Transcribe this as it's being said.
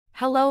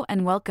Hello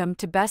and welcome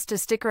to Best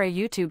Istikhara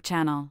YouTube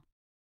channel.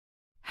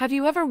 Have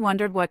you ever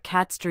wondered what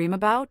cats dream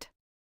about?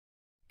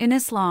 In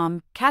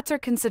Islam, cats are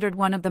considered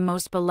one of the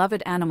most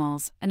beloved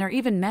animals and are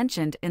even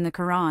mentioned in the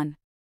Quran.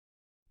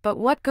 But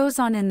what goes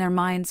on in their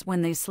minds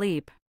when they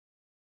sleep?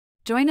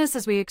 Join us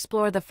as we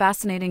explore the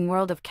fascinating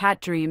world of cat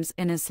dreams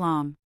in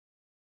Islam.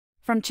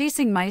 From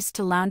chasing mice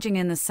to lounging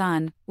in the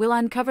sun, we'll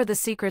uncover the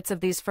secrets of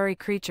these furry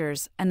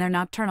creatures and their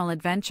nocturnal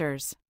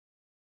adventures.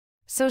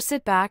 So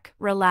sit back,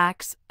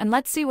 relax, and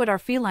let's see what our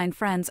feline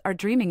friends are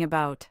dreaming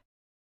about.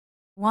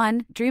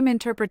 1. Dream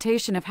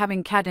interpretation of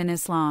having cat in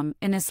Islam.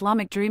 In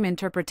Islamic dream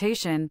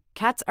interpretation,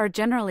 cats are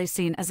generally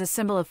seen as a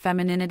symbol of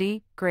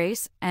femininity,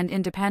 grace, and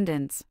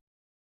independence.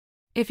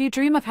 If you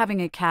dream of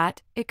having a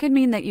cat, it could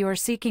mean that you are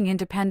seeking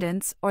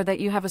independence or that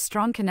you have a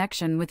strong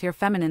connection with your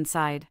feminine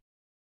side.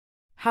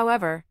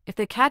 However, if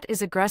the cat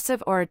is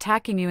aggressive or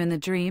attacking you in the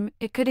dream,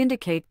 it could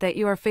indicate that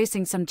you are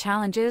facing some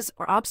challenges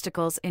or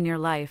obstacles in your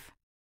life.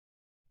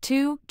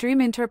 2.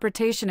 Dream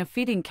interpretation of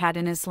feeding cat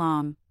in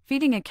Islam.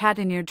 Feeding a cat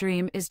in your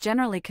dream is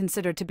generally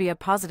considered to be a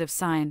positive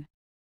sign.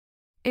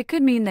 It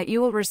could mean that you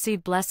will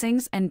receive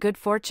blessings and good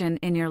fortune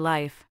in your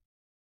life.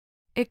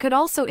 It could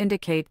also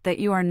indicate that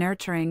you are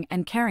nurturing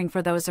and caring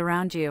for those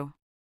around you.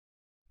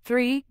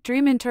 3.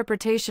 Dream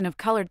interpretation of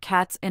colored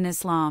cats in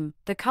Islam.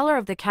 The color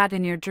of the cat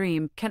in your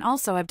dream can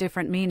also have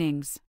different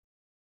meanings.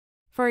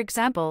 For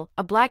example,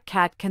 a black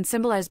cat can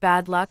symbolize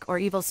bad luck or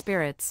evil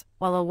spirits,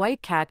 while a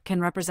white cat can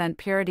represent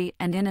purity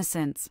and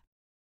innocence.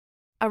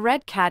 A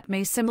red cat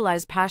may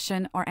symbolize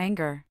passion or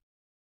anger.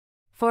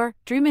 4.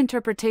 Dream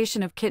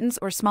interpretation of kittens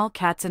or small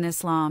cats in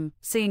Islam.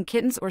 Seeing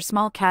kittens or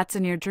small cats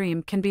in your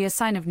dream can be a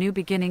sign of new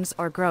beginnings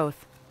or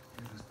growth.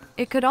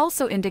 It could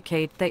also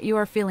indicate that you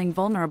are feeling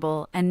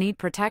vulnerable and need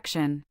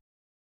protection.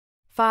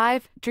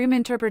 5. Dream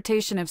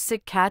interpretation of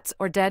sick cats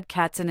or dead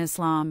cats in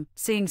Islam.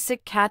 Seeing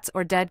sick cats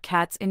or dead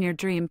cats in your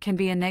dream can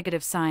be a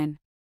negative sign.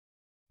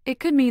 It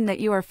could mean that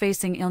you are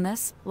facing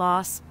illness,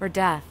 loss, or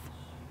death.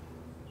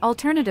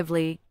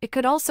 Alternatively, it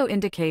could also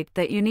indicate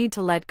that you need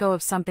to let go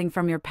of something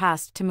from your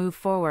past to move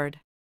forward.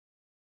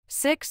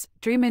 6.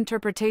 Dream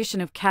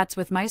interpretation of cats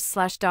with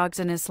mice/dogs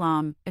in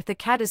Islam. If the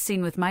cat is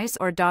seen with mice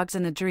or dogs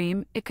in the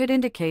dream, it could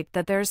indicate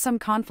that there is some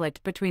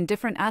conflict between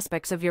different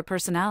aspects of your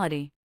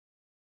personality.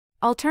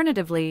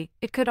 Alternatively,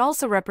 it could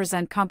also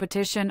represent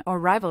competition or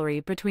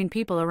rivalry between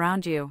people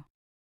around you.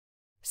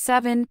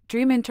 7.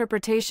 Dream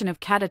interpretation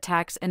of cat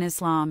attacks in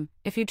Islam.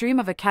 If you dream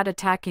of a cat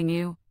attacking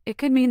you, it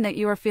could mean that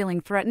you are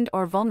feeling threatened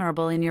or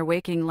vulnerable in your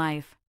waking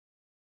life.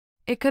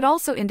 It could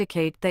also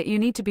indicate that you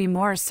need to be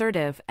more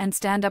assertive and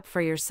stand up for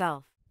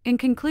yourself. In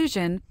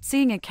conclusion,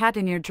 seeing a cat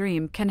in your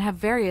dream can have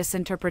various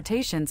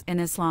interpretations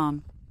in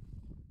Islam.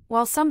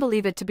 While some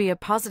believe it to be a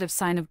positive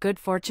sign of good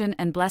fortune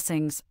and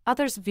blessings,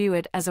 others view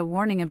it as a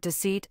warning of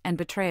deceit and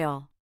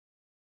betrayal.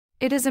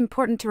 It is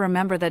important to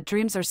remember that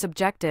dreams are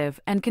subjective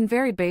and can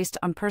vary based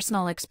on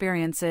personal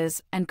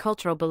experiences and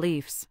cultural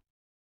beliefs.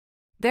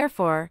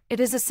 Therefore,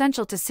 it is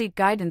essential to seek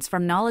guidance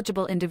from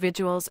knowledgeable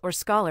individuals or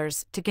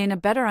scholars to gain a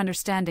better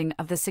understanding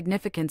of the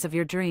significance of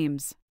your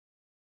dreams.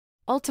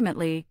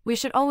 Ultimately, we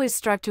should always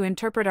strive to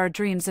interpret our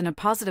dreams in a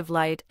positive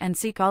light and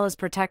seek Allah's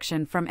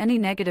protection from any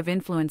negative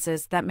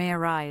influences that may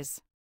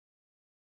arise.